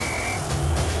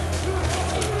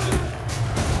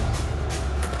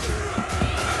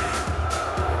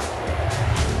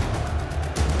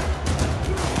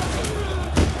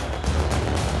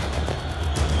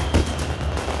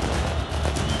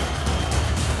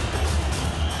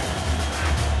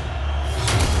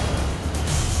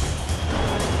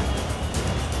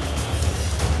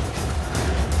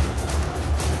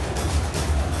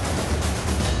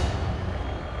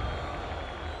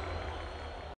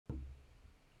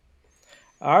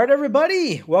All right,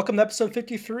 everybody. Welcome to episode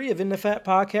 53 of In the Fat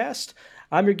Podcast.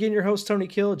 I'm your host, Tony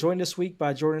Kill, joined this week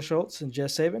by Jordan Schultz and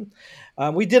Jess Saban.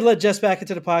 We did let Jess back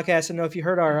into the podcast. I know if you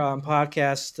heard our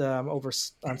podcast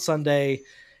on Sunday,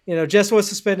 Jess was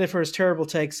suspended for his terrible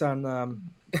takes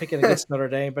on picking against Notre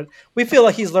Dame, but we feel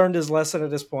like he's learned his lesson at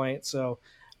this point. So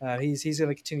he's going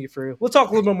to continue through. We'll talk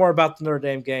a little bit more about the Notre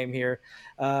Dame game here,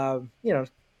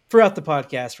 throughout the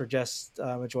podcast for Jess'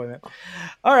 enjoyment.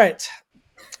 All right.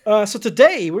 So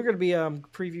today we're going to be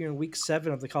previewing Week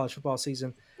 7 of the college football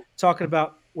season, talking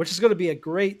about which is going to be a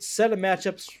great set of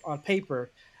matchups on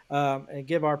paper, and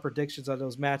give our predictions on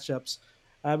those matchups.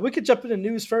 We could jump into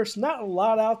news first. Not a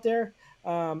lot out there.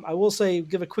 I will say,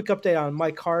 give a quick update on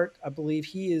Mike Hart. I believe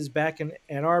he is back in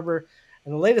Ann Arbor,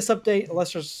 and the latest update,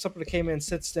 unless there's something that came in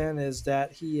since then, is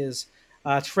that he is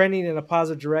trending in a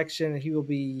positive direction, and he will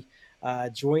be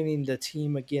joining the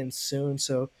team again soon.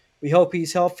 So we hope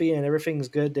he's healthy and everything's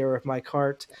good there with Mike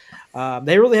Hart.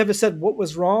 They really haven't said what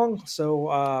was wrong, so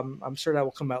I'm sure that will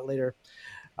come out later.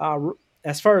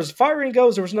 As far as firing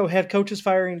goes, there was no head coaches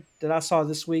firing that I saw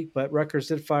this week, but Rutgers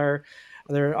did fire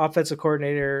their offensive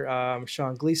coordinator,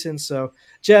 Sean Gleason. So,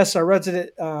 Jess, our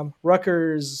resident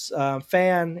Rutgers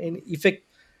fan, and you think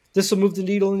this will move the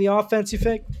needle in the offense, you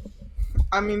think?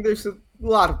 I mean, there's a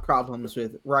lot of problems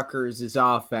with Rutgers'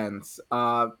 offense.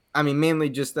 Mainly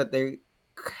just that they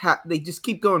just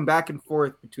keep going back and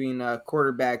forth between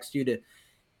quarterbacks due to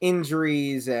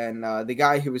injuries, and the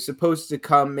guy who was supposed to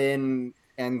come in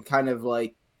and kind of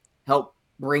like help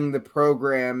bring the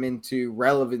program into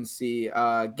relevancy,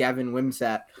 Gavin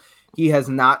Wimsatt. He has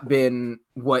not been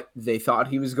what they thought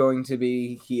he was going to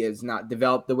be. He has not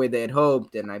developed the way they had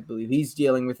hoped, and I believe he's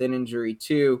dealing with an injury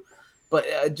too.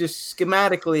 But just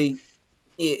schematically,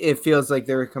 it feels like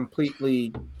they're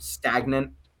completely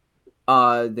stagnant.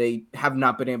 They have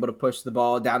not been able to push the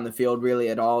ball down the field really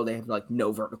at all. They have like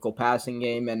no vertical passing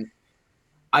game, and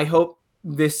I hope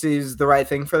this is the right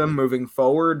thing for them moving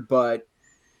forward. But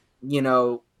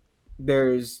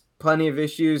there's plenty of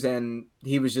issues, and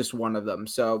he was just one of them.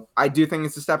 So I do think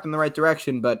it's a step in the right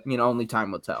direction, but only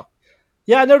time will tell.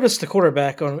 Yeah, I noticed the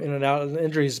quarterback on in and out, and the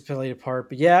injuries played a part.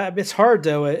 But yeah, it's hard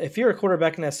though. If you're a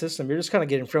quarterback in that system, you're just kind of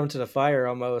getting thrown to the fire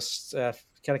almost.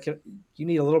 You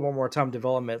need a little bit more time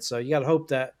development. So you got to hope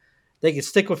that they can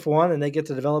stick with one and they get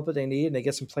the development they need, and they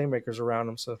get some playmakers around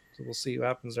them. So we'll see what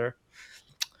happens there.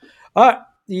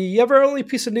 The other only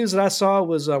piece of news that I saw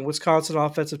was Wisconsin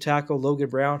offensive tackle Logan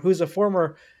Brown, who's a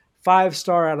former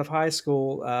five-star out of high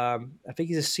school. I think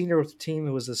he's a senior with the team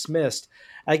who was dismissed.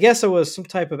 I guess it was some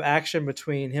type of action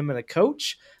between him and a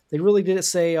coach. They really didn't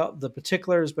say the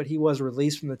particulars, but he was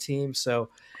released from the team, so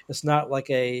it's not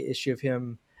like a issue of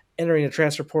him entering a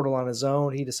transfer portal on his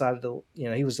own. He decided to,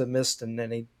 he was dismissed, and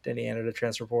then he entered a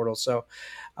transfer portal. So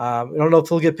I don't know if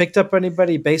he'll get picked up by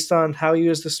anybody based on how he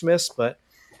was dismissed, but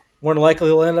more than likely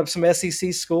he'll end up some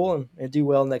SEC school and do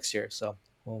well next year. So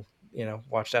we'll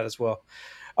watch that as well.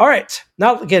 All right,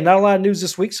 not a lot of news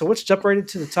this week, so let's jump right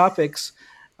into the topics.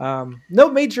 No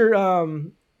major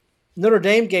Notre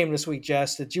Dame game this week,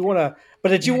 Jess. Did you want to? But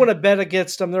did you want to bet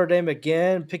against Notre Dame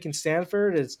again, picking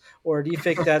Stanford? Or do you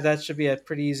think that should be a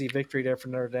pretty easy victory there for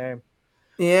Notre Dame?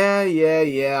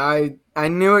 Yeah. I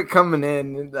knew it coming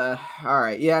in. All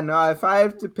right. Yeah, no, if I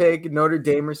have to pick Notre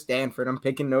Dame or Stanford, I'm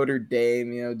picking Notre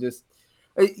Dame.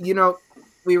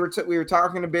 We were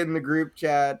talking a bit in the group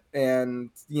chat, and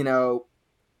you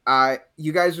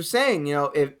guys were saying,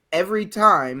 if every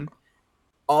time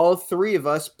all three of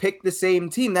us pick the same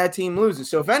team, that team loses.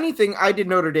 So if anything, I did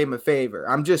Notre Dame a favor.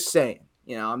 I'm just saying.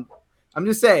 I'm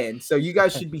just saying. So you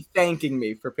guys should be thanking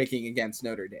me for picking against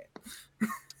Notre Dame.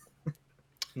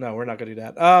 No, we're not going to do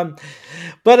that.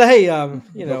 But hey,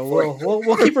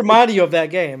 we'll keep reminding you of that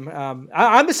game.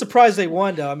 I'm just surprised they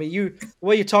won, though. I mean, the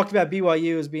way you talked about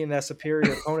BYU as being that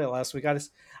superior opponent last week, I'm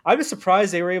just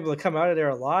surprised they were able to come out of there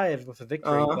alive with a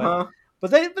victory. Uh-huh. But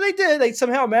they did. They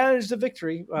somehow managed the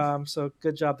victory. So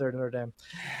good job there, Notre Dame.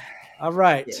 All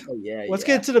right, let's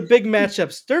get into the big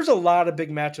matchups. There's a lot of big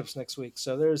matchups next week.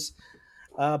 So there's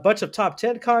a bunch of top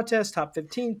 10 contests, top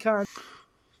 15 contests.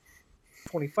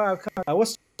 25.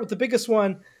 Let's start with the biggest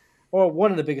one, or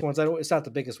one of the biggest ones. I know it's not the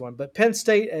biggest one, but Penn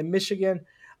State and Michigan.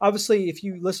 Obviously, if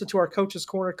you listen to our Coaches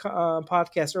Corner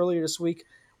podcast earlier this week,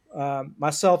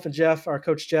 myself and Jeff, our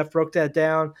coach Jeff, broke that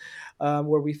down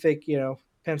where we think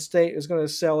Penn State is going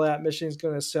to sell out, Michigan's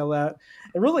going to sell out,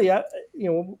 and really,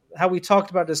 how we talked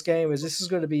about this game is this is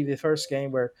going to be the first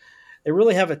game where they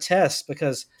really have a test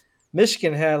because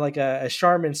Michigan had like a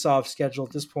Charmin soft schedule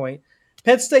at this point.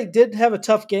 Penn State did have a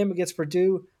tough game against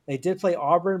Purdue. They did play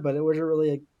Auburn, but it wasn't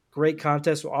really great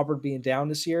contest with Auburn being down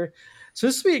this year. So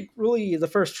this will be really the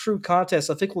first true contest.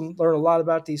 I think we'll learn a lot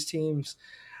about these teams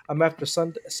after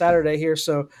Saturday here.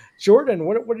 So, Jordan,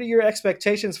 what are your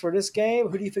expectations for this game?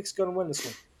 Who do you think is going to win this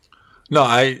one? No,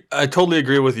 I totally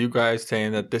agree with you guys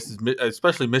saying that this is,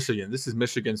 especially Michigan. This is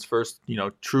Michigan's first,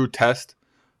 true test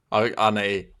on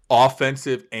a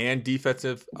offensive and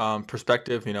defensive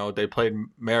perspective. They played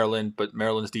Maryland, but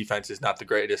Maryland's defense is not the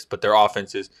greatest, but their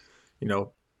offense is,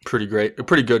 pretty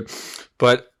good.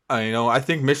 But I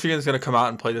think Michigan's going to come out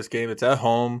and play this game. It's at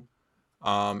home.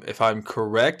 If I'm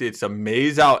correct, it's a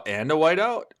maize out and a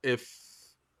whiteout.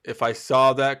 If I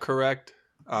saw that correct,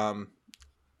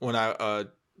 when I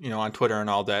on Twitter and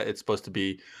all that, it's supposed to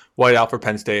be whiteout for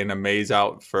Penn State and a maize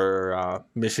out for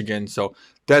Michigan. So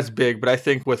that's big. But I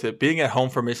think with it being at home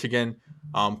for Michigan,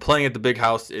 playing at the Big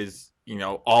House is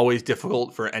always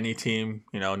difficult for any team.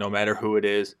 No matter who it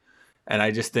is. And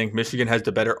I just think Michigan has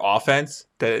the better offense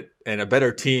and a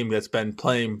better team that's been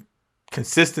playing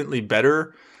consistently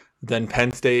better than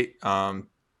Penn State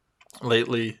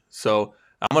lately. So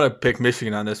I'm going to pick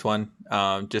Michigan on this one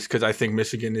just because I think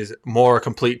Michigan is more a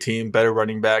complete team, better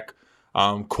running back,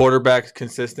 quarterback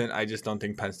consistent. I just don't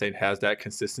think Penn State has that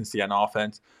consistency on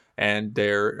offense, and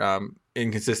their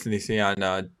inconsistency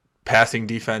on passing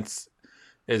defense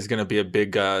is going to be a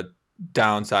big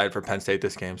downside for Penn State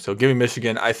this game. So give me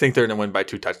Michigan. I think they're going to win by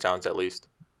 2 touchdowns at least.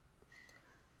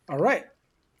 All right.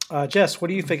 Jess, what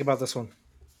do you think about this one?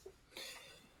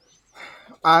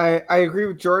 I agree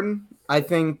with Jordan. I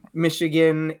think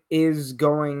Michigan is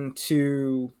going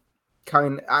to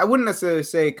I wouldn't necessarily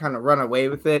say kind of run away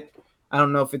with it. I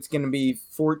don't know if it's going to be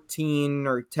 14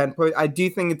 or 10 points. I do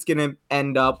think it's going to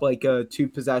end up like a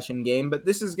 2-possession game, but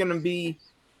this is going to be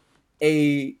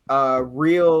a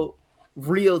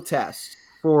real test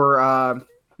for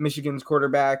Michigan's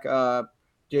quarterback,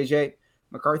 JJ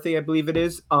McCarthy, I believe it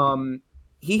is.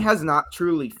 He has not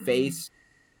truly faced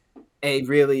a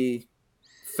really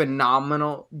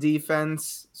phenomenal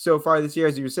defense so far this year,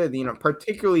 as you said.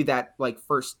 Particularly that like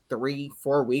first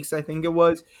 3-4 weeks, I think it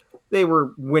was, they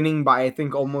were winning by I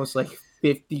think almost like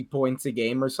 50 points a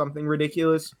game or something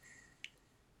ridiculous.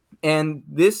 And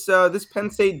this Penn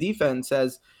State defense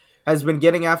has been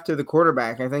getting after the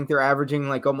quarterback. I think they're averaging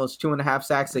like almost 2.5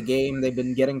 sacks a game. They've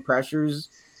been getting pressures,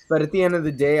 but at the end of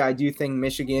the day, I do think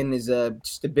Michigan is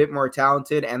just a bit more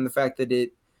talented, and the fact that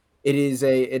it is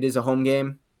a home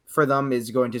game for them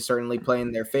is going to certainly play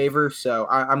in their favor. So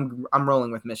I'm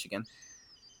rolling with Michigan.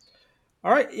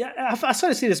 All right. Yeah, I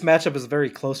sort of see this matchup as a very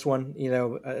close one.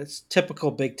 It's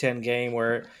typical Big Ten game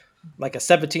where like a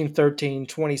 17-13,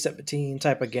 20-17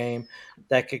 type of game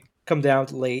that could come down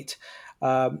to late.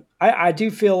 I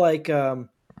do feel like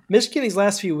Michigan these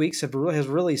last few weeks has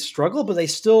really struggled, but they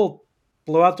still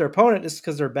blow out their opponent just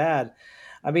because they're bad.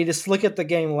 I mean, just look at the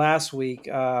game last week.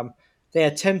 They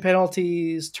had 10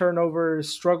 penalties, turnovers,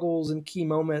 struggles in key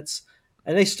moments,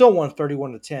 and they still won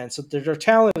 31-10. So their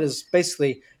talent is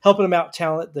basically helping them out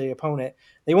talent the opponent.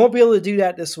 They won't be able to do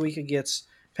that this week against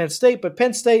Penn State, but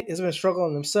Penn State has been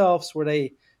struggling themselves where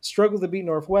they struggled to beat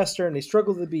Northwestern. They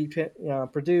struggled to beat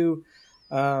Purdue.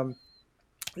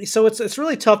 So it's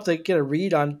really tough to get a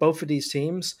read on both of these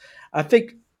teams. I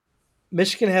think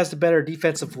Michigan has the better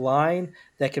defensive line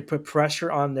that could put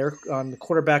pressure on the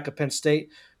quarterback of Penn State,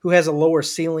 who has a lower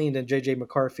ceiling than J.J.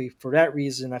 McCarthy. For that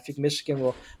reason, I think Michigan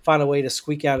will find a way to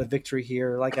squeak out a victory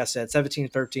here. Like I said,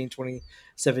 17-13,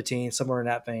 20-17, somewhere in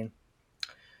that vein.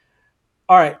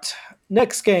 All right,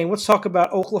 next game. Let's talk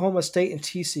about Oklahoma State and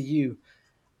TCU.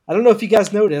 I don't know if you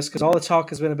guys know this because all the talk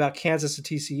has been about Kansas and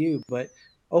TCU, but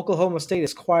Oklahoma State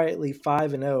is quietly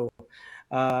 5-0.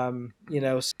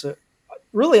 So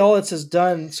really all it has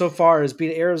done so far is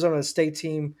beat Arizona State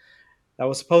team that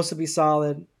was supposed to be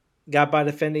solid, got by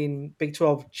defending Big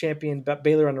 12 champion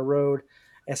Baylor on the road,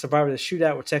 and survived a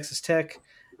shootout with Texas Tech.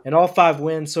 And all 5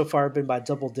 wins so far have been by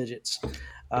double digits.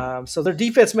 So their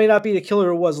defense may not be the killer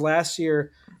it was last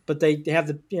year, but they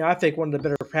have I think one of the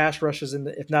better pass rushes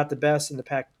if not the best in the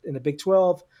pack in the Big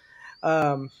 12.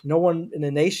 No one in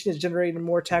the nation is generating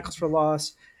more tackles for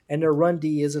loss, and their run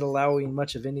D isn't allowing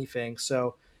much of anything.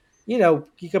 So, you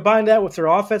combine that with their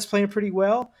offense playing pretty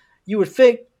well, you would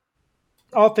think,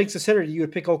 all things considered, you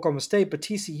would pick Oklahoma State, but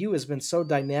TCU has been so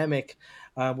dynamic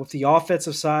with the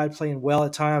offensive side playing well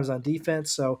at times on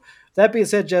defense. So that being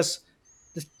said, just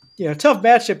tough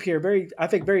matchup here. I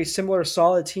think very similar,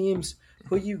 solid teams.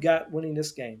 Who you got winning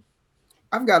this game?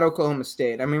 I've got Oklahoma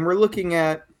State. I mean, we're looking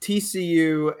at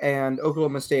TCU and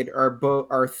Oklahoma State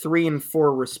are 3 and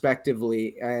 4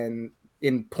 respectively, and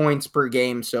in points per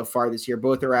game so far this year,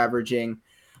 both are averaging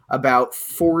about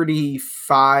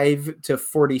 45 to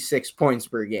 46 points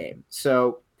per game.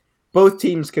 So both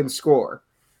teams can score.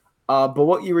 But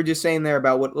what you were just saying there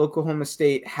about what Oklahoma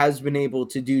State has been able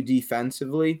to do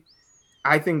defensively,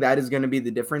 I think that is going to be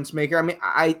the difference maker. I mean,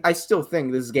 I still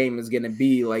think this game is going to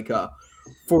be like a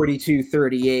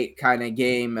 42-38 kind of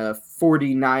game, a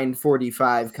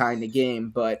 49-45 kind of game.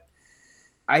 But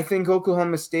I think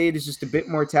Oklahoma State is just a bit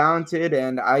more talented,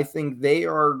 and I think they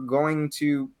are going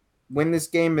to win this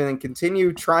game and then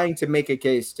continue trying to make a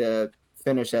case to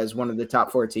finish as one of the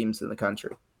top 4 teams in the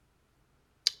country.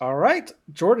 All right.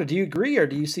 Jordan, do you agree, or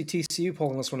do you see TCU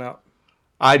pulling this one out?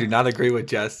 I do not agree with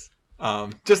Jess.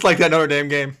 Just like that Notre Dame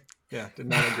game. Yeah, did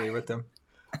not agree with them.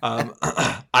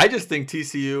 I just think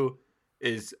TCU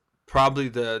is probably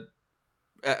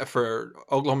for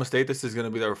Oklahoma State, this is going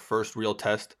to be their first real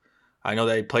test. I know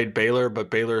they played Baylor, but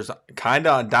Baylor's kind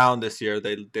of on down this year.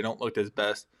 They don't look as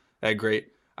that great.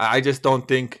 I just don't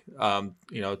think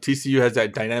TCU has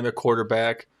that dynamic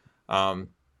quarterback.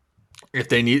 If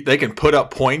they need, they can put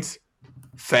up points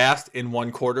fast in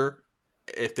one quarter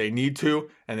if they need to,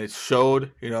 and it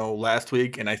showed last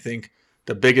week. And I think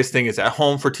the biggest thing is at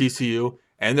home for TCU,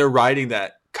 and they're riding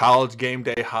that college game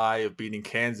day high of beating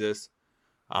Kansas.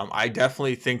 I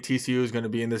definitely think TCU is going to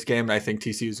be in this game, and I think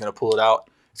TCU is going to pull it out.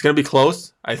 It's going to be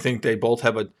close. I think they both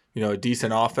have a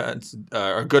decent offense,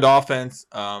 a good offense,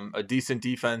 a decent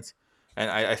defense, and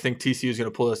I think TCU is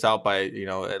going to pull this out by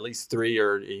at least 3,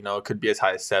 or it could be as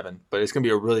high as 7. But it's going to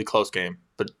be a really close game.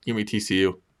 But give me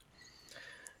TCU.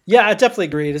 Yeah, I definitely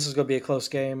agree. This is going to be a close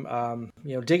game.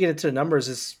 Digging into the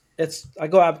numbers I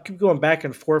keep going back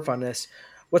and forth on this.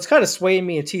 What's kind of swaying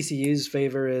me in TCU's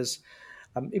favor is,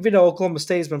 even though Oklahoma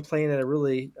State has been playing at a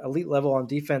really elite level on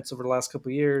defense over the last couple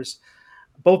of years,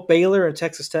 both Baylor and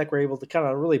Texas Tech were able to kind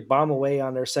of really bomb away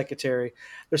on their secondary.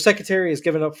 Their secondary has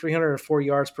given up 304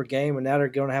 yards per game, and now they're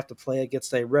going to have to play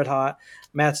against a red-hot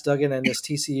Matt Duggan and this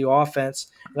TCU offense.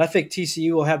 And I think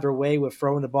TCU will have their way with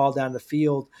throwing the ball down the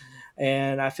field,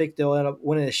 and I think they'll end up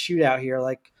winning a shootout here,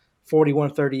 like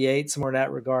 41-38, somewhere in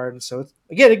that regard. And so,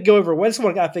 again, it can go over. This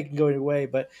one I think can go either way,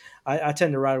 but I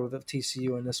tend to ride with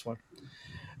TCU in this one.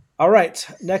 All right,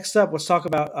 next up, let's talk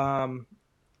about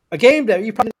a game that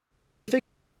you probably think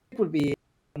would be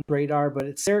on the radar, but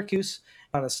it's Syracuse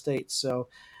on a state. So,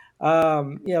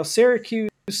 Syracuse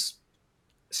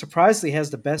surprisingly has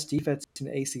the best defense in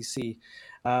the ACC.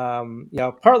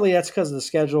 Partly that's because of the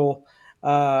schedule,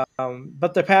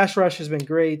 but the pass rush has been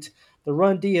great. The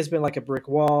run D has been like a brick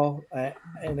wall.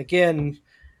 And again,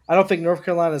 I don't think North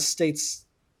Carolina State's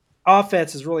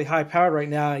offense is really high powered right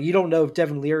now. You don't know if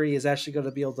Devin Leary is actually going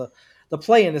to be able to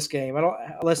play in this game.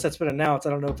 Unless that's been announced.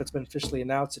 I don't know if it's been officially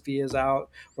announced if he is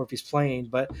out or if he's playing.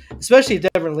 But especially if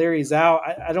Devin Leary is out,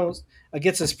 I don't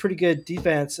against this pretty good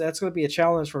defense. That's going to be a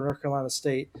challenge for North Carolina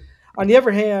State. On the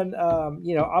other hand,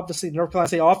 obviously North Carolina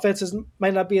State offenses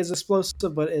might not be as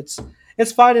explosive, but it's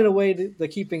finding a way to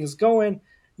keep things going.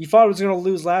 You thought it was going to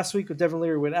lose last week with Devin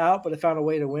Leary went out, but it found a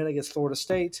way to win against Florida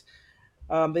State.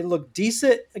 They looked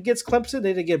decent against Clemson.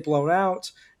 They didn't get blown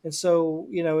out. And so,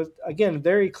 again,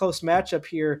 very close matchup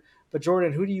here. But,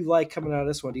 Jordan, who do you like coming out of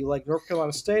this one? Do you like North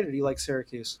Carolina State or do you like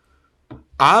Syracuse?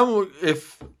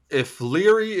 If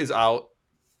Leary is out,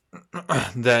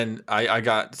 then I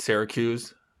got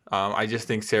Syracuse. I just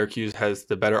think Syracuse has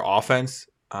the better offense,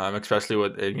 especially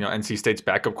with NC State's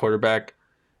backup quarterback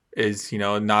is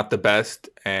not the best,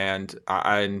 and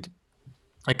I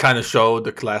kind of showed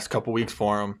the last couple weeks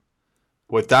for them.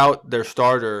 Without their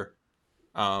starter,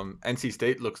 NC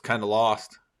State looks kind of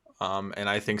lost, and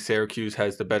I think Syracuse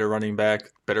has the better running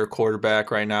back, better quarterback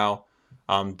right now,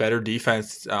 better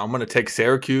defense. I'm going to take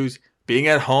Syracuse. Being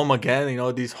at home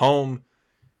again, these home,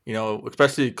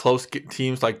 especially close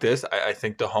teams like this, I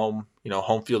think the home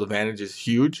field advantage is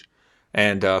huge,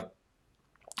 and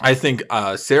I think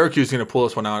Syracuse is going to pull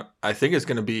this one out. I think it's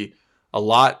going to be a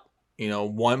lot,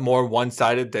 more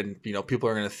one-sided than people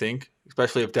are going to think,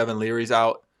 especially if Devin Leary's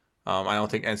out. I don't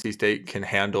think NC State can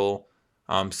handle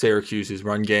Syracuse's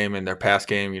run game and their pass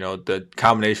game. The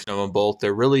combination of them both,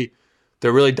 they're really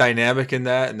dynamic in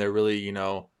that, and they're really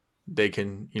they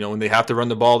can when they have to run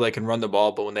the ball, they can run the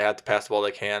ball, but when they have to pass the ball,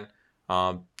 they can.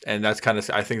 And that's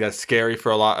I think that's scary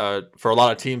for a lot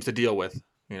of teams to deal with.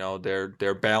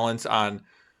 Their balance on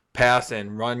pass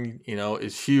and run,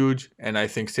 is huge, and I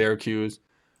think Syracuse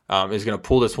is going to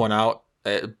pull this one out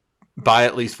by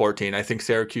at least 14. I think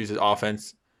Syracuse's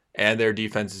offense and their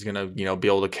defense is going to, be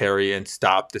able to carry and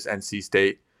stop this NC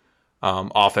State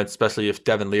offense, especially if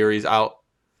Devin Leary's out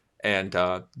and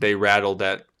they rattled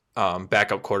that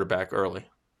backup quarterback early.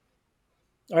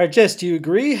 All right, Jess, do you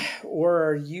agree, or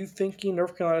are you thinking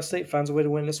North Carolina State finds a way to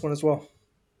win this one as well?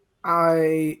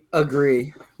 I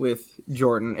agree with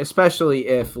Jordan, especially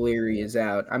if Leary is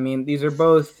out. I mean, these are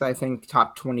both, I think,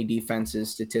 top 20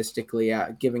 defenses statistically,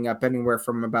 giving up anywhere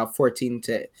from about 14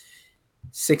 to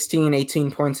 16,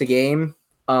 18 points a game.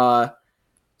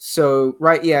 So,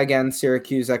 right, yeah, again,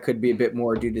 Syracuse, that could be a bit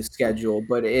more due to schedule.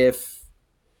 But if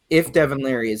Devin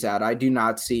Leary is out, I do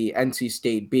not see NC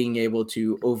State being able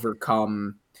to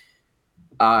overcome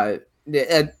a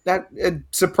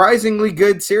surprisingly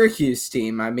good Syracuse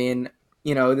team. I mean,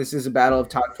 this is a battle of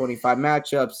top 25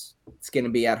 matchups. It's going to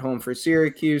be at home for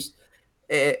Syracuse.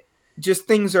 Just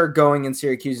things are going in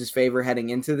Syracuse's favor heading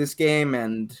into this game,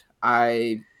 and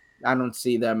I don't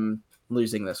see them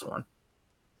losing this one.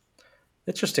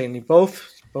 Interesting. You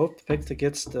both picked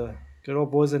against the good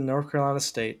old boys in North Carolina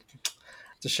State.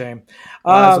 It's a shame.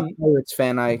 As a Pirates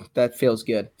fan, that feels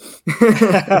good.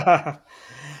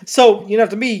 So,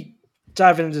 to me,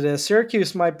 diving into this,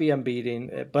 Syracuse might be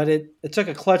unbeaten, but it took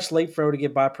a clutch late throw to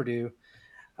get by Purdue.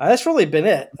 That's really been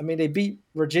it. I mean, they beat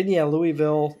Virginia and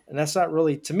Louisville, and that's not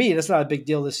really, to me, that's not a big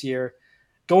deal this year.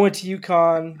 Going to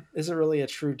UConn isn't really a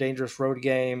true dangerous road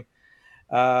game.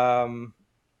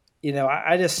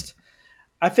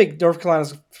 I think North Carolina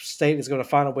State is going to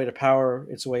find a way to power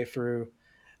its way through.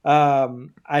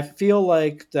 I feel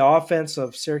like the offense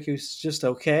of Syracuse is just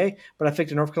okay, but I think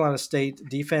the North Carolina State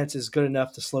defense is good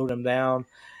enough to slow them down,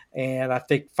 and I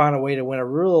think find a way to win a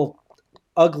real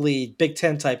ugly Big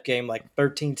Ten type game like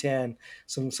 13-10,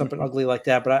 something ugly like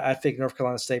that. But I think North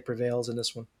Carolina State prevails in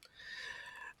this one.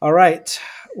 All right,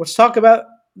 let's talk about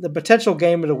the potential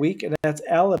game of the week, and that's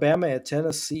Alabama at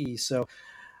Tennessee. So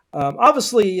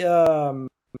obviously,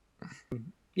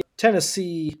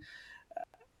 Tennessee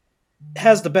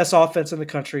has the best offense in the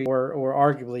country, or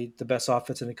arguably the best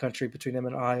offense in the country between them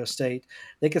and Ohio State.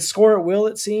 They can score at will,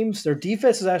 it seems. Their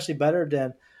defense is actually better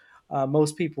than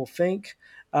most people think.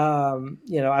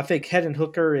 I think Hendon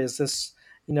Hooker is this,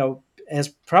 as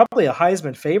probably a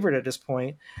Heisman favorite at this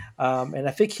point. And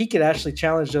I think he could actually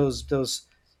challenge those,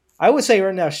 I would say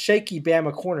right now, shaky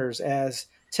Bama corners as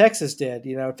Texas did.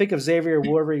 Think of Xavier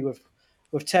Worthy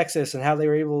with Texas and how they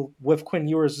were able, with Quinn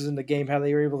Ewers was in the game, how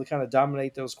they were able to kind of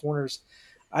dominate those corners.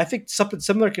 I think something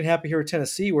similar can happen here at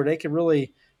Tennessee where they can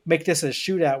really make this a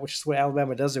shootout, which is what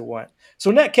Alabama doesn't want. So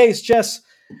in that case, Jess,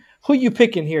 who are you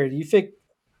picking here? Do you think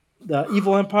the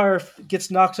Evil Empire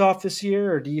gets knocked off this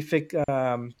year, or do you think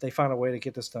they find a way to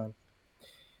get this done?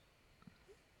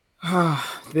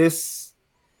 This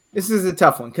is a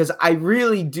tough one because I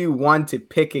really do want to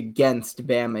pick against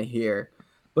Bama here,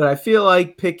 but I feel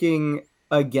like picking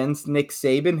against Nick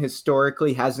Saban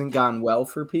historically hasn't gone well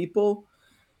for people.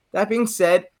 That being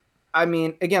said, I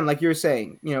mean, again, like you were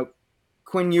saying,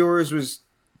 Quinn Ewers was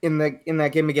in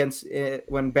that game against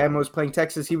when Bama was playing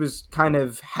Texas. He was kind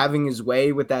of having his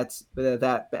way with that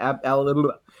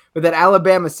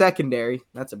Alabama secondary.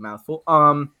 That's a mouthful.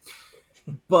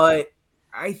 But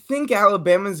I think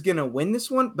Alabama's gonna win this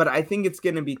one, but I think it's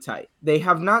gonna be tight. They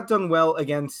have not done well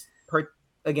against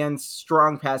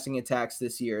strong passing attacks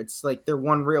this year. It's like their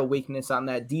one real weakness on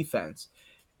that defense.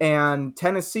 And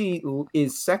Tennessee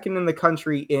is second in the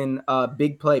country in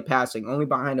big play passing, only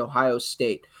behind Ohio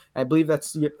State. I believe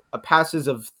that's passes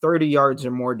of 30 yards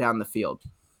or more down the field.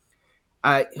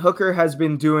 Hooker has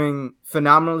been doing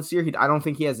phenomenal this year. I don't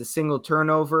think he has a single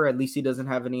turnover. At least he doesn't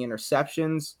have any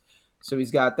interceptions. So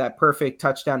he's got that perfect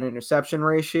touchdown interception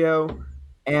ratio.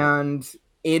 And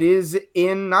it is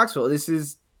in Knoxville. This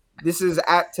is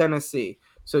at Tennessee.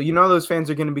 So those fans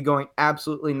are going to be going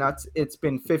absolutely nuts. It's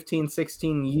been 15,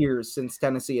 16 years since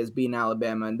Tennessee has beaten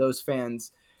Alabama, and those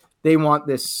fans, they want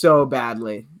this so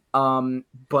badly.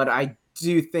 But I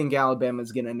do think Alabama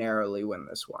is going to narrowly win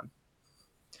this one.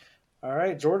 All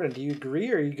right, Jordan, do you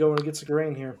agree, or are you going against the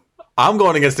grain here? I'm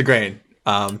going against the grain.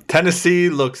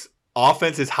 Tennessee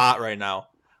offense is hot right now.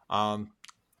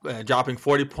 Dropping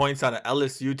 40 points on an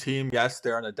LSU team. Yes,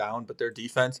 they're on a down, but their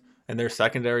defense and their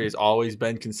secondary has always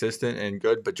been consistent and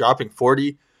good. But dropping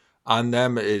 40 on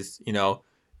them is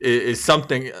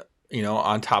something,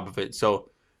 on top of it. So,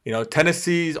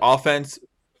 Tennessee's offense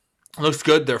looks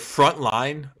good. Their front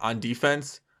line on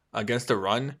defense against the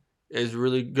run is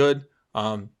really good.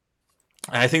 And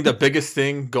I think the biggest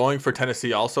thing going for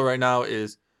Tennessee also right now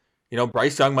is,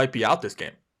 Bryce Young might be out this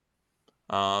game.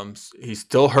 He's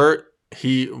still hurt.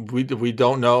 We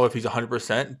don't know if he's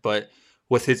 100%, but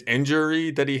with his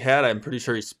injury that he had, I'm pretty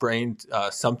sure he sprained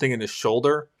something in his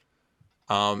shoulder,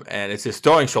 and it's his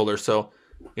throwing shoulder. So,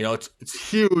 it's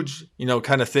huge,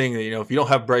 kind of thing. If you don't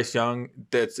have Bryce Young,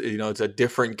 that's it's a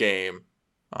different game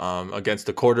against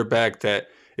a quarterback that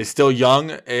is still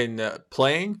young and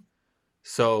playing.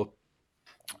 So,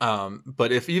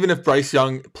 But even if Bryce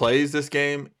Young plays this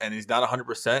game and he's not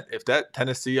 100%, if that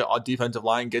Tennessee defensive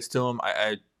line gets to him,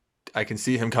 I can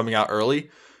see him coming out early.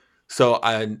 So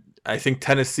I think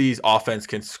Tennessee's offense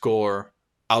can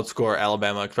outscore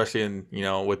Alabama, especially in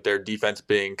with their defense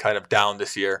being kind of down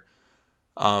this year.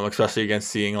 Especially against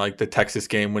seeing like the Texas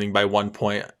game winning by 1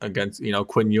 point against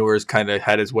Quinn Ewers kind of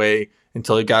had his way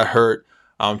until he got hurt.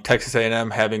 Texas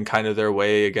A&M having kind of their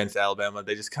way against Alabama,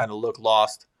 they just kind of look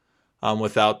lost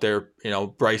without their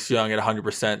Bryce Young at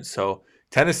 100%. So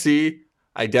Tennessee,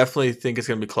 I definitely think it's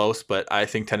going to be close, but I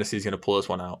think Tennessee's going to pull this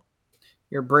one out.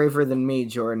 You're braver than me,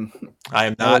 Jordan. I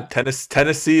am not.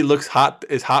 Tennessee is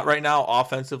hot right now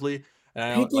offensively.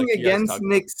 And picking against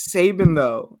Nick Saban,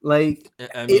 though, like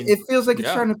it feels like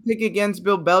it's trying to pick against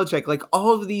Bill Belichick. Like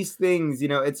all of these things,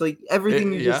 it's like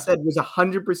everything you just said was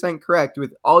 100% correct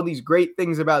with all these great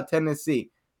things about Tennessee.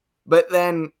 But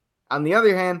then on the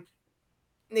other hand,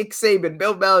 Nick Saban,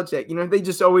 Bill Belichick, they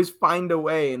just always find a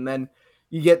way, and then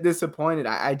you get disappointed.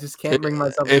 I just can't bring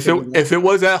myself. If it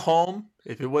was at home,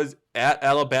 if it was at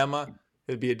Alabama,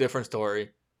 it'd be a different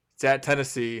story. It's at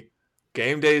Tennessee.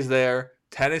 Game day's there.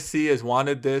 Tennessee has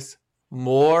wanted this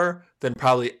more than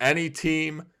probably any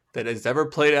team that has ever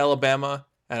played Alabama,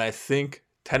 and I think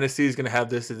Tennessee is going to have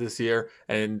this year,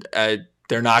 and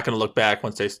they're not going to look back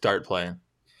once they start playing.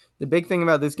 The big thing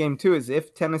about this game, too, is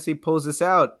if Tennessee pulls this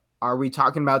out, are we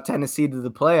talking about Tennessee to the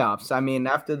playoffs? I mean,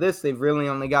 after this, they've really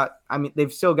only got –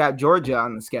 they've still got Georgia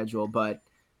on the schedule, but,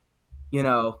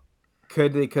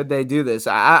 could they do this?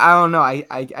 I don't know.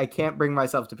 I can't bring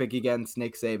myself to pick against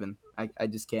Nick Saban. I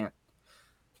just can't.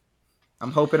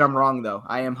 I'm hoping I'm wrong, though.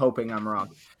 I am hoping I'm wrong.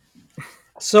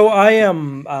 So I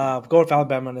am going with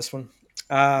Alabama on this one.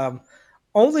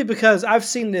 Only because I've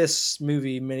seen this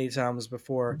movie many times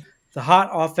before. The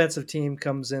hot offensive team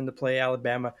comes in to play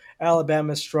Alabama.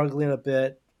 Alabama's struggling a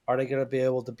bit. Are they going to be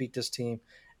able to beat this team?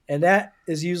 And that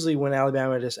is usually when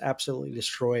Alabama just absolutely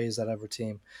destroys that other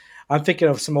team. I'm thinking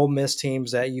of some Ole Miss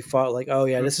teams that you thought like, oh,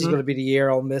 yeah, this is going to be the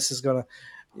year Ole Miss is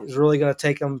really going to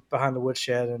take them behind the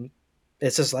woodshed, and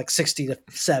it's just like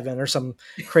 60-7 or some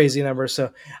crazy number.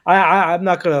 So I'm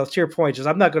not going to, to your point,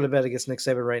 I'm not going to bet against Nick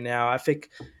Saban right now. I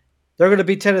think they're going to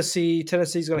beat Tennessee.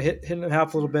 Tennessee's going to hit in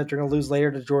half a little bit. They're going to lose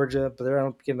later to Georgia, but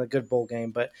they're getting a good bowl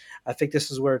game. But I think this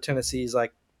is where Tennessee's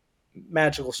like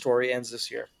magical story ends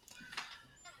this year.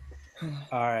 All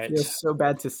right. It's so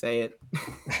bad to say it.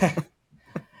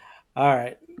 All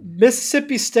right.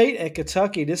 Mississippi State and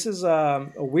Kentucky. This is a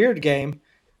weird game.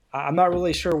 I'm not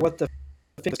really sure what the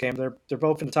game. They're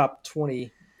both in the top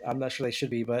 20. I'm not sure they should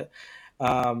be, but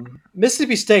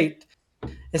Mississippi State,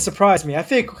 it surprised me. I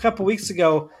think a couple weeks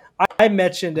ago I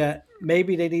mentioned that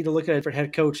maybe they need to look at a different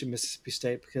head coach in Mississippi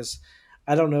State because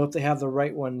I don't know if they have the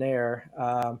right one there.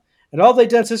 And all they've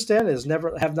done since then is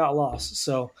have not lost.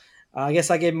 So I guess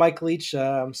I gave Mike Leach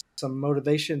some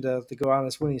motivation to go on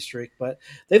this winning streak. But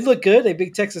they've looked good. They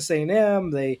beat Texas A&M.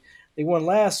 They won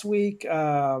last week.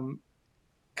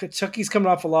 Kentucky's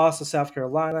coming off a loss to South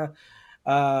Carolina.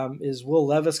 Is Will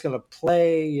Levis going to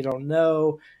play? You don't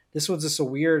know. This one's just a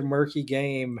weird, murky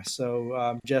game.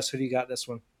 So, Jess, who do you got this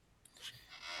one?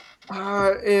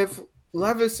 If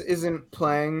Levis isn't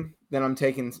playing, then I'm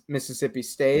taking Mississippi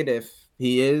State. If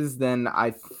he is, then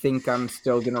I think I'm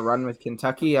still going to run with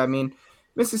Kentucky. I mean,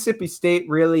 Mississippi State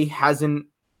really hasn't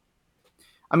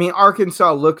 –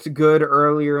 Arkansas looked good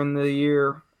earlier in the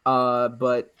year,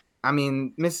 but –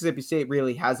 Mississippi State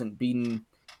really hasn't beaten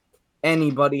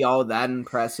anybody all that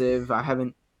impressive. I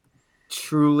haven't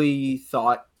truly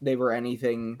thought they were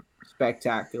anything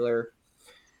spectacular.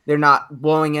 They're not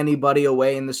blowing anybody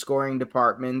away in the scoring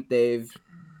department. They've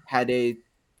had a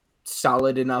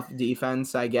solid enough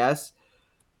defense, I guess.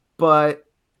 But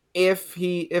if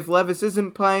Levis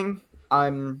isn't playing,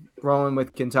 I'm rolling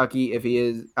with Kentucky. If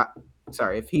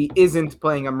he isn't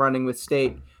playing, I'm running with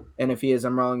State. And if he is,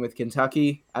 I'm rolling with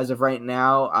Kentucky. As of right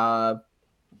now,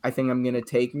 I think I'm going to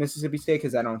take Mississippi State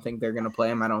because I don't think they're going to play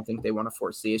him. I don't think they want to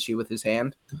force the issue with his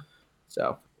hand.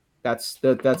 So that's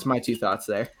my two thoughts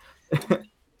there.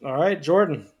 All right,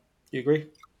 Jordan, you agree?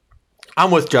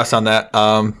 I'm with Jess on that.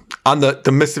 On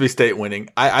the Mississippi State winning,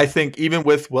 I think even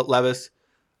with Will Levis,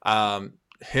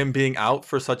 him being out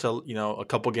for such a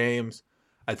couple games,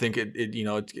 I think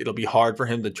it'll be hard for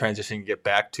him to transition and get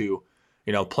back to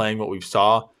playing what we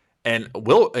saw. And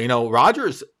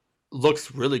Rogers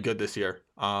looks really good this year.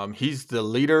 He's the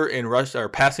leader in rush or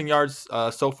passing yards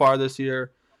so far this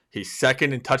year. He's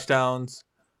second in touchdowns.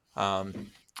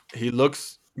 He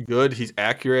looks good. He's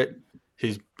accurate.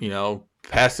 He's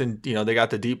passing. They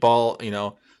got the deep ball.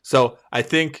 So I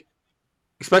think,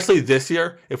 especially this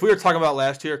year, if we were talking about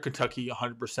last year, Kentucky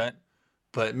 100%.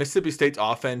 but Mississippi State's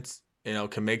offense,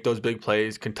 can make those big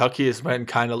plays. Kentucky has been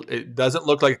it doesn't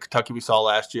look like Kentucky we saw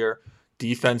last year.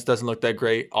 Defense doesn't look that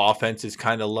great. Offense is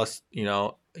kind of less,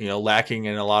 lacking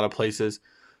in a lot of places.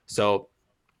 So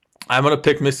I'm going to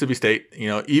pick Mississippi State.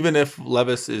 Even if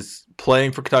Levis is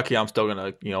playing for Kentucky, I'm still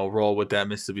going to, roll with that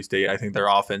Mississippi State. I think their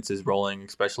offense is rolling,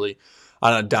 especially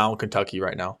on a down Kentucky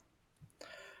right now.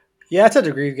 Yeah, I tend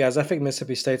to agree with you guys. I think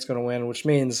Mississippi State's going to win, which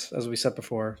means, as we said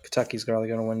before, Kentucky's probably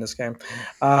going to win this game.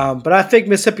 But I think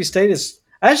Mississippi State is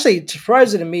actually,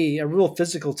 surprising to me, a real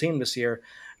physical team this year.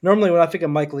 Normally, when I think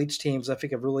of Mike Leach teams, I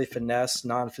think of really finesse,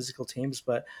 non-physical teams.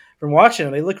 But from watching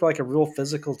them, they look like a real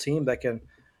physical team that can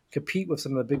compete with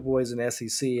some of the big boys in the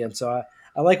SEC. And so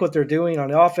I like what they're doing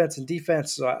on the offense and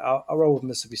defense. So I'll roll with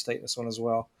Mississippi State in this one as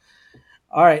well.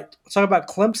 All right, let's talk about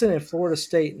Clemson and Florida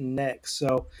State next.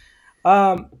 So,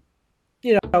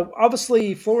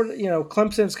 obviously Florida,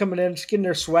 Clemson's coming in, just getting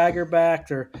their swagger back.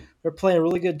 They're playing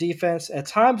really good defense. At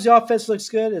times the offense looks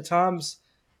good. At times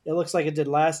it looks like it did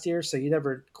last year. So you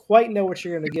never quite know what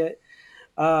you're going to get.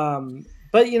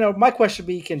 But my question would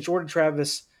be, can Jordan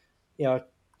Travis,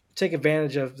 take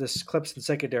advantage of this Clemson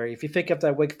secondary? If you think of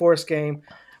that Wake Forest game,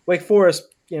 Wake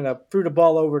Forest, threw the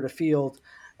ball over the field.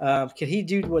 Can he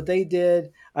do what they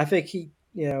did? I think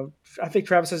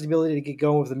Travis has the ability to get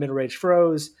going with the mid-range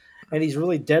throws, and he's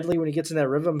really deadly when he gets in that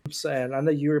rhythm. And I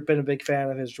know you've been a big fan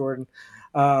of his, Jordan.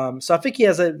 So I think he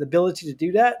has the ability to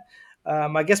do that.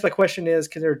 I guess my question is,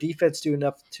 can their defense do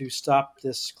enough to stop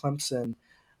this Clemson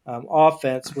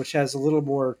offense, which has a little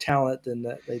more talent than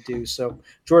they do? So,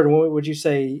 Jordan, what would you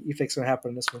say you think is going to happen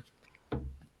in this one?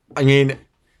 I mean,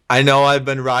 I know I've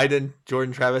been riding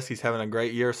Jordan Travis. He's having a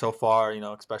great year so far,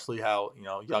 especially how,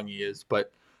 young he is.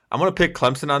 But I'm going to pick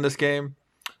Clemson on this game.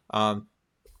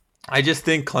 I just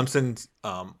think Clemson's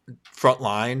front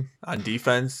line on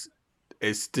defense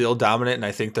is still dominant, and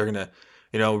I think they're going to,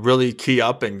 really key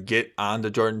up and get on to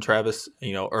Jordan Travis,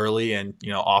 early and,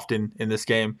 often in this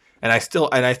game. And I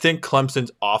think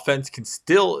Clemson's offense can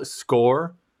still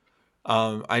score.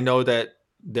 I know that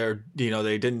they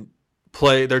didn't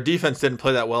play, their defense didn't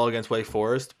play that well against Wake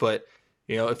Forest, but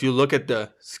if you look at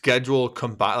the schedule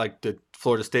combined, like the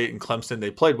Florida State and Clemson,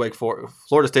 they played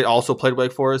Florida State also played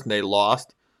Wake Forest, and they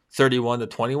lost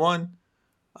 31-21.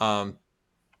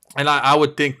 And I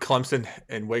would think Clemson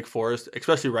and Wake Forest,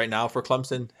 especially right now for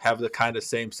Clemson, have the kind of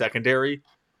same secondary.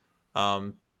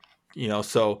 So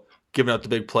giving up the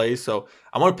big plays. So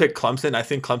I'm going to pick Clemson. I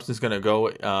think Clemson's going to go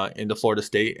into Florida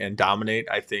State and dominate.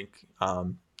 I think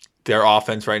their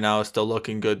offense right now is still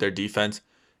looking good. Their defense,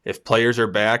 if players are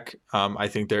back, I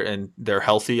think they're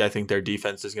healthy. I think their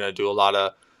defense is going to do a lot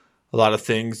of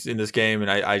things in this game, and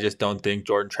I just don't think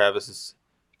Jordan Travis is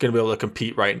going to be able to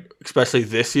compete right, especially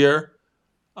this year.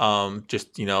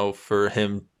 For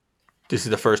him, this is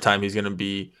the first time he's going to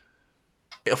be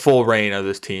a full reign of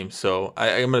this team. So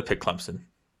I'm going to pick Clemson.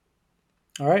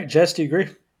 All right, Jess, do you agree?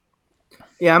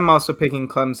 Yeah, I'm also picking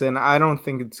Clemson. I don't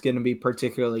think it's going to be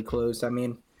particularly close. I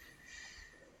mean,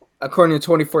 according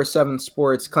to 24/7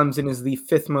 Sports, Clemson is the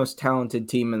 5th most talented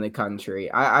team in the country.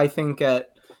 I think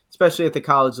especially at the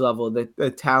college level,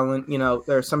 the talent,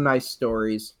 there are some nice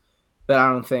stories, but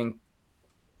I don't think,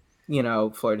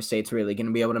 Florida State's really going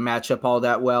to be able to match up all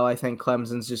that well. I think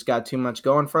Clemson's just got too much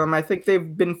going for them. I think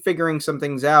they've been figuring some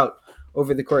things out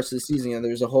over the course of the season.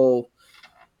 There's a whole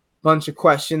bunch of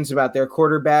questions about their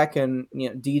quarterback and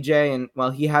DJ, and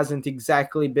while he hasn't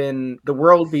exactly been the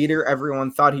world beater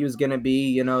everyone thought he was going to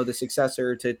be, the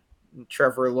successor to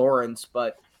Trevor Lawrence,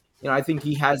 but I think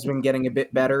he has been getting a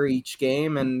bit better each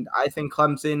game, and I think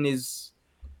Clemson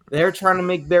they're trying to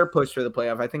make their push for the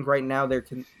playoff. I think right now they're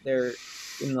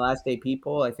in the last AP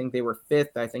poll. I think they were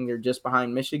 5th. I think they're just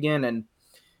behind Michigan, and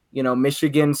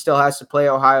Michigan still has to play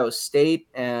Ohio State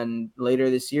and later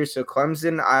this year. So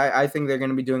Clemson, I think they're going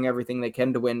to be doing everything they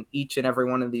can to win each and every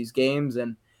one of these games.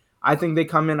 And I think they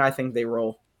come in. I think they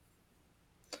roll.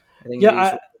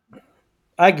 I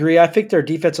agree. I think their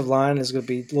defensive line is going to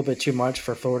be a little bit too much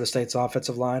for Florida State's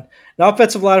offensive line. The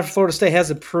offensive line for Florida State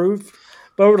has improved,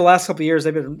 but over the last couple of years,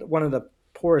 they've been one of the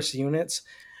poorest units.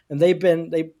 And they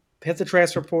hit the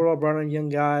transfer portal, brought in young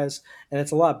guys, and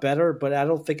it's a lot better, but I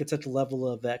don't think it's at the level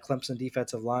of that Clemson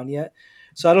defensive line yet.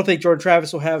 So I don't think Jordan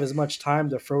Travis will have as much time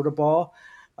to throw the ball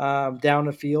down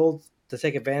the field to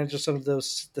take advantage of some of the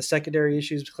secondary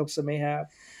issues Clemson may have.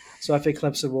 So I think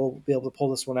Clemson will be able to pull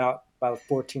this one out by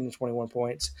 14 to 21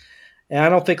 points. And I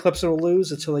don't think Clemson will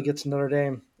lose until they get to Notre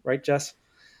Dame. Right, Jess?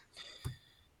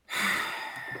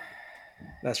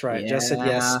 That's right. Yeah. Jess said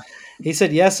yes. He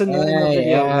said yes in the video.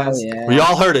 Yeah. We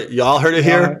all heard it. You all heard it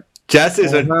here. Jess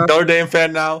is a Notre Dame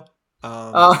fan now.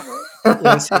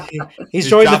 Yes, he's He's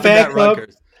joined the dropping fan that club.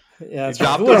 Rutgers. Yeah, He that's right.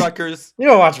 dropped Who the else? Rutgers. You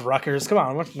don't watch Rutgers. Come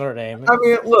on, watch Notre Dame. I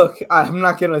mean, look, I'm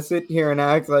not going to sit here and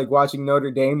act like watching Notre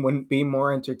Dame wouldn't be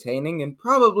more entertaining and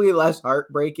probably less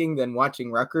heartbreaking than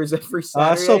watching Rutgers every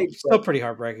Saturday. Still pretty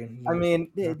heartbreaking. I mean,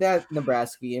 that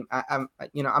Nebraska game, I'm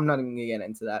not even going to get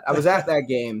into that. I was at that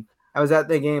game.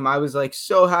 I was like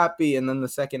so happy, and then the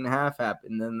second half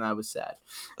happened, and then I was sad.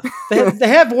 They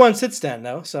have won since then,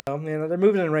 though, so they're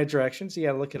moving in the right direction. So you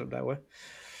got to look at them that way.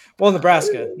 Well,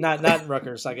 Nebraska, not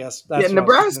Rutgers, I guess. That's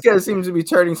Nebraska seems to be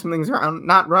turning some things around,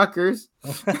 not Rutgers.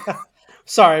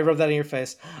 Sorry, I rubbed that in your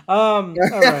face. All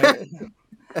right.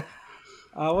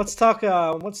 Let's talk.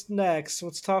 What's next?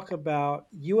 Let's talk about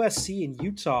USC and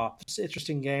Utah. It's an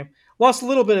interesting game. Lost a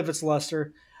little bit of its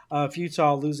luster.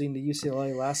 Utah losing to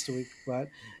UCLA last week, but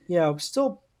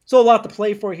still a lot to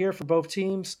play for here for both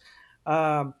teams.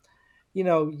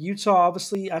 Utah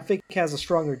obviously I think has a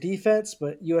stronger defense,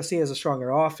 but USC has a stronger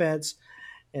offense,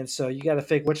 and so you got to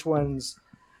think which one's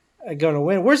going to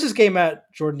win. Where's this game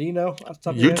at, Jordan? Do you know?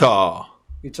 Utah.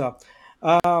 Utah.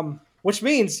 Which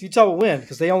means Utah will win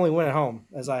because they only win at home,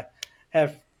 as I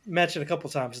have mentioned a couple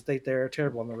times that they're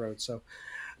terrible on the road. So,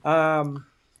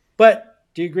 but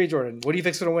do you agree, Jordan? What do you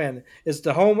think's going to win? Is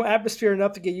the home atmosphere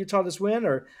enough to get Utah this win,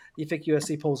 or do you think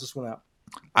USC pulls this one out?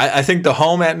 I think the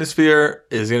home atmosphere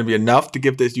is going to be enough to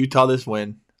give Utah this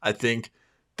win. I think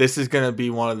this is going to be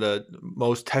one of the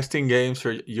most testing games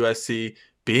for USC.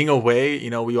 Being away,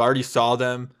 we already saw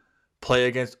them play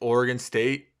against Oregon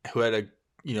State, who had a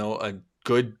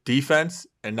good defense,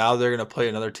 and now they're going to play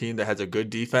another team that has a good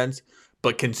defense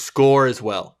but can score as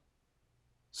well.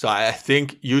 So I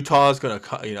think Utah is going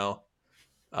to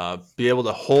be able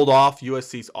to hold off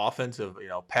USC's offensive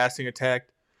passing attack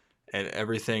and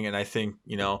everything. And I think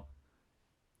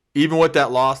even with that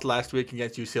loss last week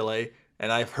against UCLA,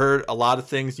 and I've heard a lot of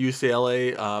things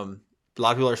UCLA, a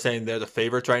lot of people are saying they're the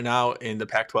favorites right now in the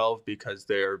Pac-12 because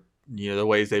they're the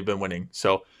ways they've been winning.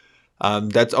 So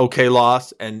that's okay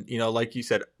loss. And, like you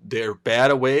said, they're bad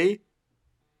away,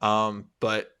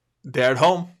 but they're at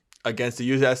home against the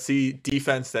USC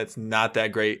defense that's not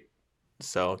that great.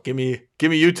 So give me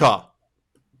Utah.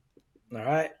 All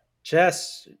right.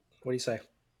 Jess, what do you say?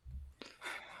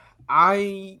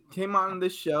 I came on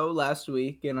this show last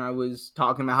week and I was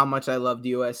talking about how much I loved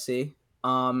USC.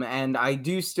 And I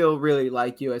do still really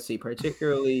like USC,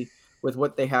 particularly with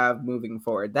what they have moving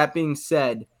forward. That being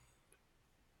said,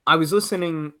 I was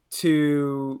listening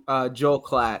to Joel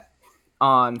Klatt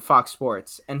on Fox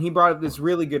Sports, and he brought up this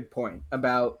really good point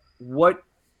about what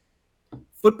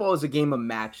football is a game of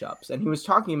matchups. And he was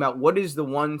talking about what is the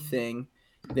one thing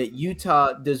that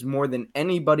Utah does more than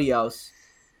anybody else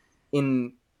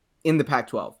in the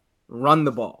Pac-12, run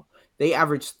the ball. They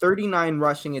average 39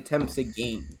 rushing attempts a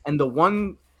game. And the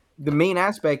main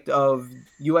aspect of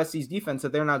USC's defense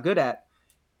that they're not good at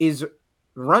is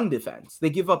run defense.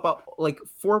 They give up like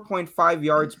 4.5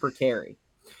 yards per carry.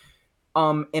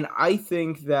 And I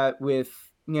think that with,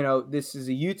 this is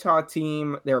a Utah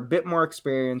team, they're a bit more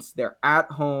experienced, they're at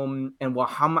home, and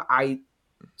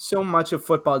so much of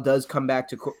football does come back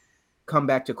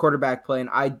to quarterback play, and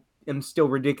I am still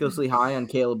ridiculously high on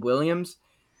Caleb Williams.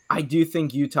 I do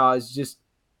think Utah is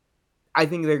I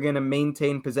think they're going to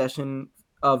maintain possession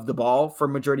of the ball for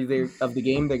majority of the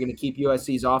game. They're going to keep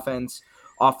USC's offense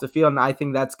off the field, and I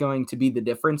think that's going to be the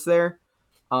difference there.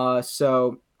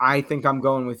 So I think I'm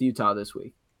going with Utah this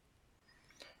week.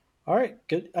 All right,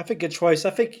 good. I think good choice. I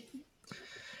think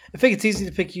it's easy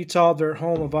to pick Utah. Their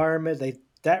home environment.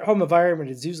 That home environment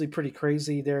is usually pretty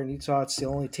crazy there in Utah. It's the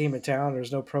only team in town.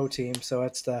 There's no pro team, so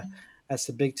that's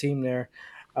the big team there.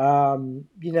 So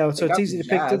it's easy to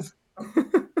pick them.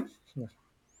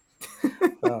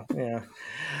 Oh yeah.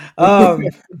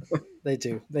 They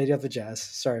do. They do have the Jazz.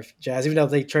 Sorry, Jazz. Even though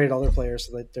they traded all their players,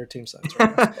 so their team sucks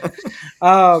right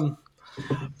now.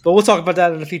 But we'll talk about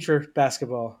that in a future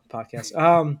basketball podcast.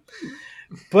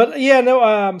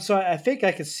 So I think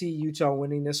I could see Utah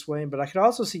winning this way, but I could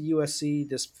also see USC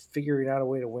just figuring out a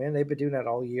way to win. They've been doing that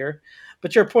all year.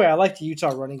 But your point, I like the Utah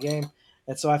running game,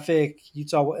 and so I think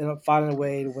Utah will end up finding a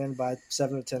way to win by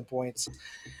 7 to 10 points.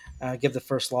 Give the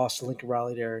first loss to Lincoln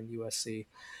Riley there in USC.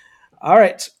 All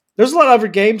right. There's a lot of other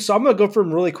games, so I'm going to go through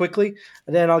them really quickly,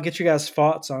 and then I'll get you guys'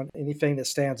 thoughts on anything that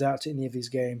stands out to any of these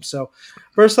games. So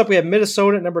first up, we have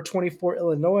Minnesota at number 24,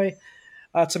 Illinois.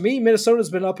 To me, Minnesota's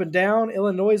been up and down.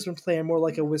 Illinois has been playing more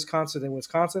like a Wisconsin than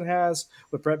Wisconsin has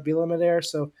with Brett Bielema there.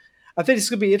 So I think it's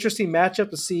going to be an interesting matchup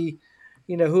to see,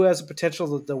 who has the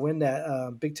potential to win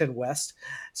that Big Ten West.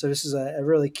 So this is a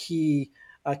really key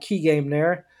game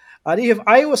there. You have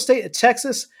Iowa State at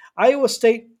Texas. Iowa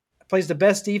State plays the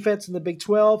best defense in the Big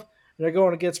 12. and they're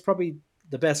going against probably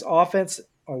the best offense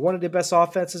or one of the best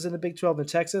offenses in the Big 12 in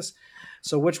Texas.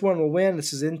 So which one will win?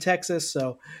 This is in Texas,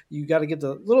 so you got to give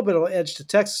the little bit of an edge to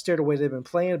Texas there the way they've been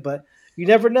playing, but you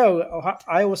never know.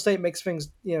 Iowa State makes things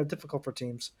difficult for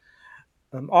teams.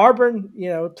 Auburn,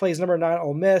 plays number 9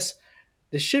 Ole Miss.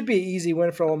 This should be an easy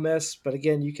win for Ole Miss, but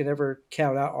again, you can never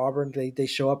count out Auburn. They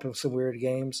show up in some weird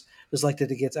games, just like they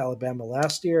did against Alabama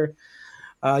last year.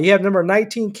 You have number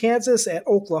 19 Kansas at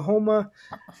Oklahoma.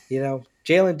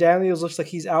 Jalen Daniels looks like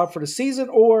he's out for the season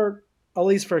or at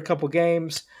least for a couple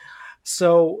games.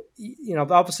 So,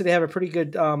 obviously they have a pretty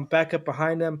good backup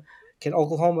behind them. Can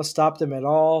Oklahoma stop them at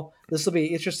all? This will be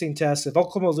an interesting test. If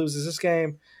Oklahoma loses this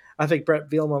game, I think Brett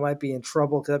Bielema might be in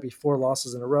trouble because that'd be 4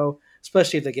 losses in a row,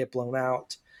 especially if they get blown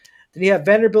out. Then you have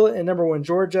Vanderbilt and number 1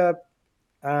 Georgia.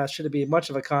 Should it be much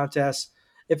of a contest?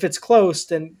 If it's close,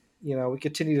 then we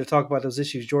continue to talk about those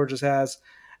issues Georgia has.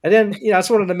 And then I just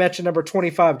wanted to mention number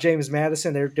 25 James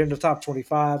Madison. They're in the top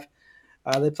 25.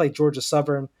 They play Georgia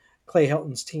Southern, Clay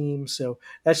Helton's team. So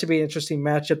that should be an interesting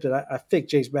matchup that I think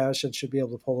James Madison should be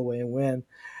able to pull away and win.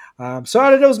 So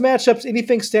out of those matchups,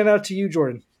 anything stand out to you,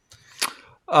 Jordan?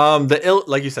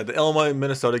 Like you said, the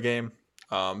Illinois-Minnesota game,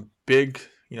 big,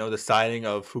 deciding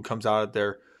of who comes out of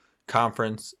their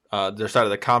conference, their side of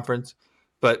the conference.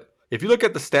 But if you look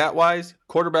at the stat-wise,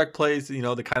 quarterback plays, they're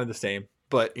kind of the same.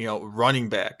 But, running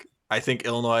back, I think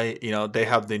Illinois, they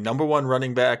have the number 1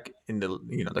 running back in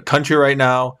the country right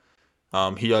now.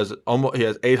 He has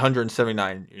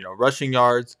 879, rushing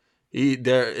yards.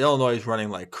 Illinois is running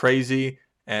like crazy,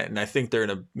 and I think they're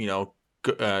gonna,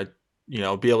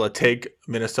 be able to take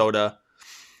Minnesota,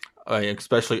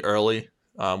 especially early,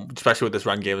 especially with this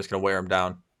run game, is going to wear them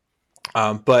down.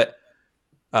 But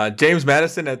James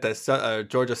Madison at the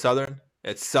Georgia Southern,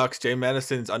 it sucks. James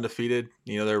Madison's undefeated.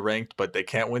 They're ranked, but they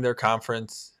can't win their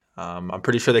conference. I'm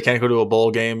pretty sure they can't go to a bowl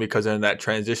game because they're in that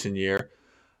transition year,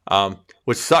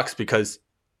 which sucks because,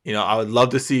 I would love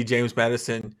to see James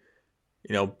Madison,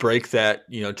 break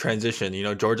that,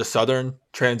 transition. Georgia Southern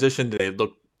transition. They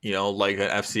look, like an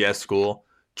FCS school.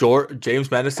 James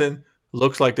Madison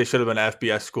looks like they should have been an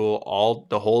FBS school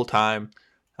the whole time.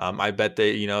 I bet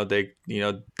they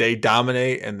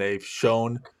dominate, and they've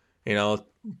shown,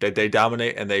 that they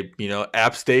dominate, and they,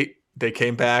 App State, they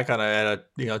came back at a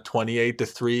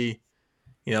 28-3,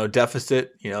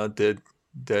 deficit, to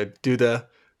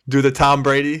do the Tom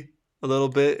Brady a little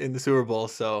bit in the Super Bowl.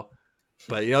 So,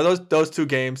 but those 2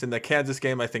 games, and the Kansas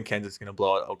game, I think Kansas is going to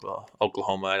blow out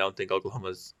Oklahoma. I don't think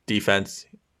Oklahoma's defense,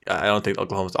 I don't think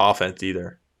Oklahoma's offense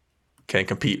either can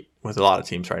compete with a lot of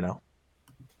teams right now.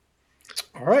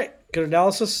 All right, good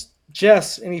analysis.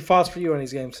 Jess, any thoughts for you on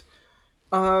these games?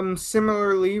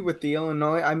 Similarly with the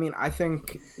Illinois, I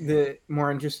think the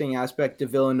more interesting aspect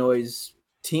of Illinois'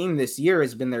 team this year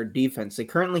has been their defense. They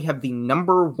currently have the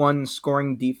number 1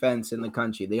 scoring defense in the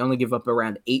country. They only give up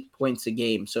around 8 points a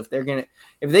game. So if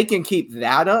they can keep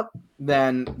that up,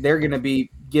 then they're gonna be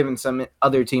giving some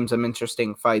other teams some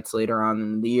interesting fights later on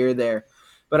in the year there.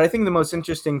 But I think the most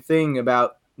interesting thing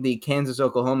about the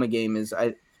Kansas-Oklahoma game is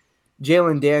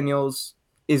Jalen Daniels.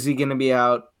 Is he gonna be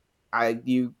out?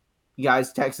 You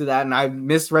guys texted that, and I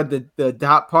misread the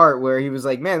top part where he was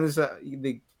like, man,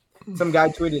 some guy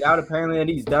tweeted out apparently that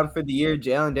he's done for the year.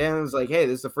 Jalen Daniels was like, hey,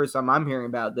 this is the first time I'm hearing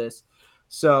about this.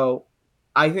 So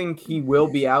I think he will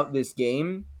be out this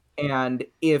game. And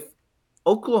if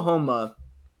Oklahoma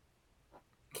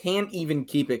can't even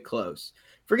keep it close,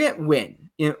 forget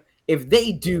win, if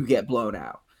they do get blown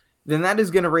out, then that is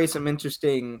going to raise some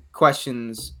interesting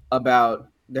questions about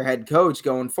their head coach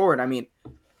going forward. I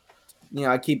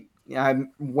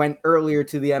went earlier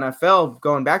to the NFL,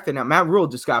 going back there now. Matt Rule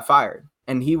just got fired,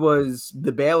 and he was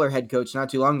the Baylor head coach not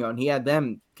too long ago, and he had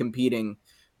them competing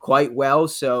quite well.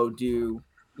 So do,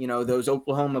 those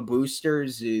Oklahoma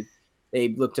boosters,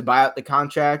 they look to buy out the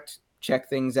contract, check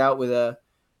things out with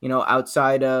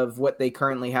outside of what they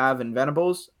currently have in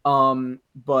Venables.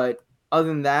 But other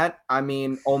than that,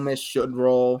 Ole Miss should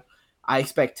roll. I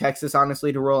expect Texas,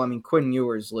 honestly, to roll. Quinn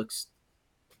Ewers looks,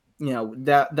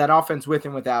 that offense with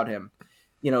and without him,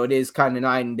 it is kind of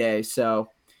night and day. So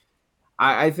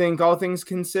I think all things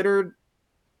considered,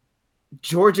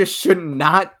 Georgia should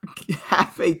not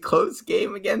have a close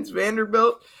game against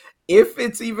Vanderbilt. If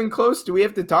it's even close, do we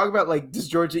have to talk about, does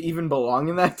Georgia even belong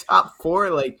in that top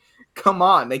 4? Come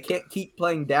on. They can't keep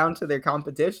playing down to their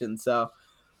competition. So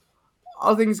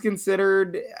all things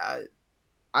considered,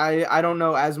 I don't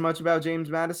know as much about James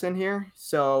Madison here.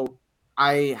 So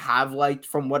I have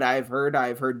from what I've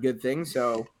heard good things.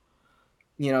 So,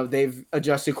 they've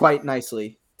adjusted quite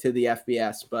nicely to the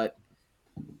FBS. But,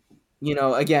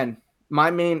 again,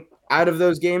 out of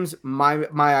those games, my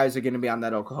eyes are going to be on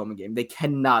that Oklahoma game. They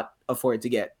cannot afford to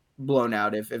get blown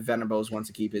out if Venables wants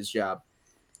to keep his job.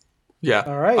 Yeah.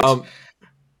 All right.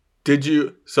 Did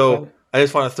you? So I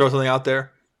just want to throw something out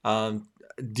there.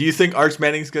 Do you think Arch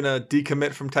Manning's going to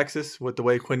decommit from Texas with the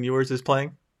way Quinn Ewers is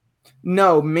playing?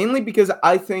 No, mainly because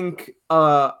I think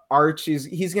Arch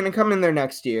he's going to come in there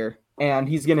next year and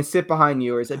he's going to sit behind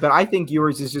Ewers. But I think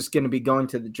Ewers is just going to be going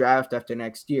to the draft after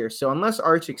next year. So unless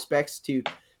Arch expects to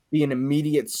be an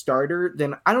immediate starter,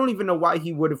 then I don't even know why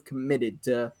he would have committed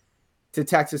to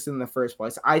Texas in the first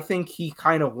place. I think he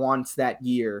kind of wants that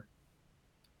year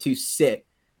to sit,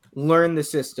 learn the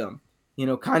system,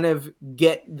 kind of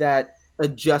get that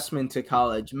adjustment to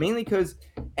college, mainly because,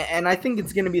 and I think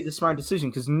it's going to be the smart decision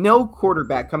because no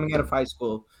quarterback coming out of high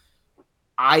school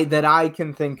that I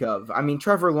can think of. I mean,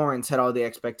 Trevor Lawrence had all the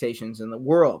expectations in the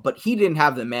world, but he didn't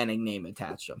have the Manning name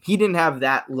attached to him. He didn't have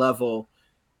that level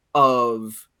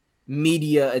of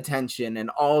media attention and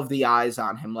all of the eyes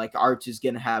on him like Arch is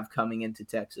going to have coming into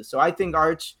Texas. So I think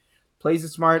Arch plays it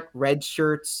smart, red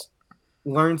shirts,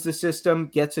 learns the system,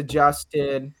 gets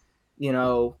adjusted,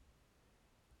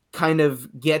 kind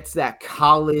of gets that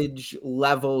college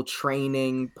level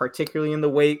training, particularly in the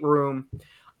weight room.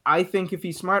 I think if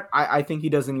he's smart, I think he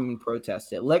doesn't even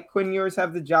protest it. Let Quinn Ewers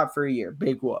have the job for a year.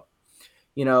 Big whoop.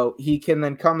 He can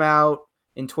then come out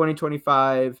in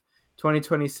 2025,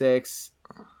 2026,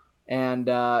 and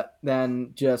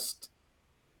then just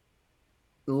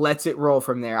lets it roll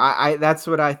from there. I that's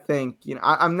what I think.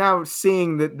 I'm now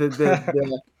seeing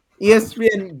the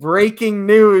ESPN breaking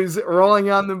news rolling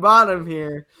on the bottom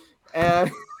here,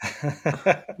 and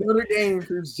Notre Dame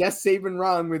proves Jess Saban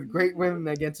wrong with great win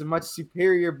against a much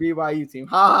superior BYU team.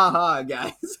 Ha ha ha,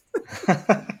 guys.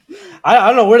 I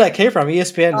don't know where that came from.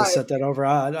 ESPN just sent that over.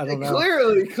 I don't know.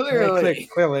 Clearly.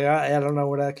 I don't know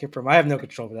where that came from. I have no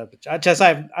control over that. But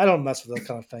I don't mess with those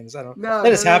kind of things. I don't. No, that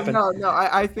just happened. No.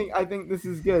 I think this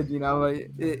is good.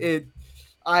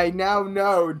 I now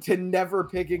know to never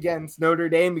pick against Notre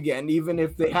Dame again, even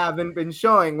if they haven't been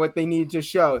showing what they need to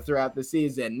show throughout the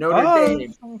season. Notre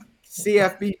Dame,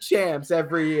 CFB champs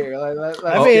every year.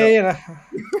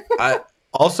 I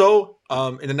also,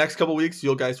 in the next couple of weeks,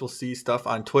 you guys will see stuff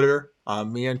on Twitter.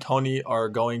 Me and Tony are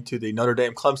going to the Notre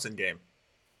Dame Clemson game,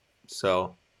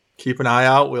 so keep an eye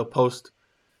out. We'll post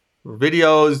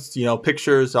videos,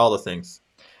 pictures, all the things.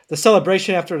 The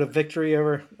celebration after the victory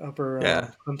over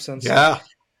Clemson. Yeah.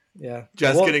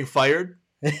 Jess getting fired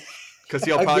because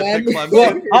he'll probably pick Clemson.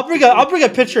 Well, I'll bring a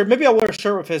picture. Maybe I'll wear a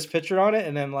shirt with his picture on it,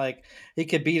 and then he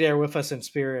could be there with us in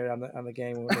spirit on the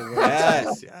game.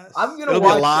 Yes. I'm gonna It'll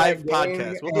watch be a live that game,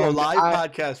 podcast. We'll do a live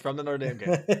podcast from the Notre Dame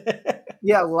game.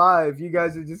 Yeah, live. You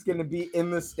guys are just gonna be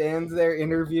in the stands there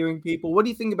interviewing people. What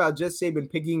do you think about Jess Saban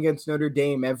picking against Notre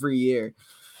Dame every year?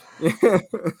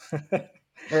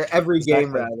 Or every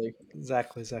game, rather.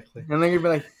 Exactly. And then you'd be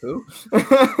like, who?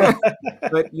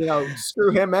 But,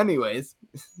 screw him anyways.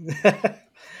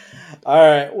 All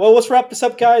right. Well, let's wrap this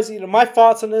up, guys. My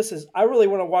thoughts on this is I really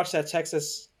want to watch that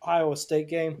Texas-Iowa State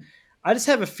game. I just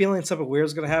have a feeling something weird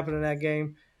is going to happen in that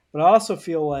game. But I also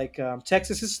feel like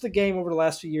Texas, this is the game over the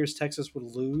last few years Texas would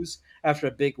lose after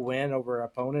a big win over an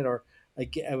opponent or a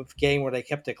game where they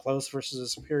kept it close versus a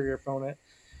superior opponent.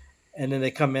 And then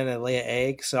they come in and lay an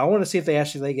egg. So I want to see if they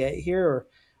actually lay an egg here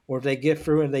or if they get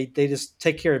through and they just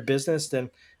take care of business. Then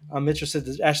I'm interested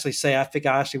to actually say, I think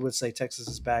I actually would say Texas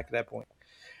is back at that point.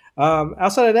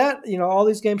 Outside of that, all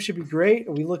these games should be great.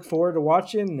 We look forward to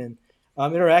watching and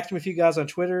interacting with you guys on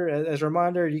Twitter. As a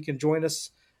reminder, you can join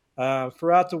us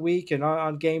throughout the week and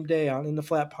on game day on In the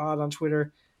Flat Pod on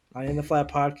Twitter, on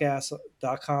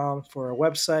intheflatpodcast.com for our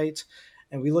website.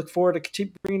 And we look forward to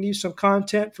keep bringing you some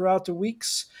content throughout the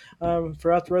weeks,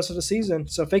 throughout the rest of the season.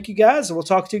 So thank you guys, and we'll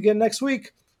talk to you again next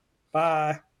week.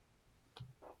 Bye.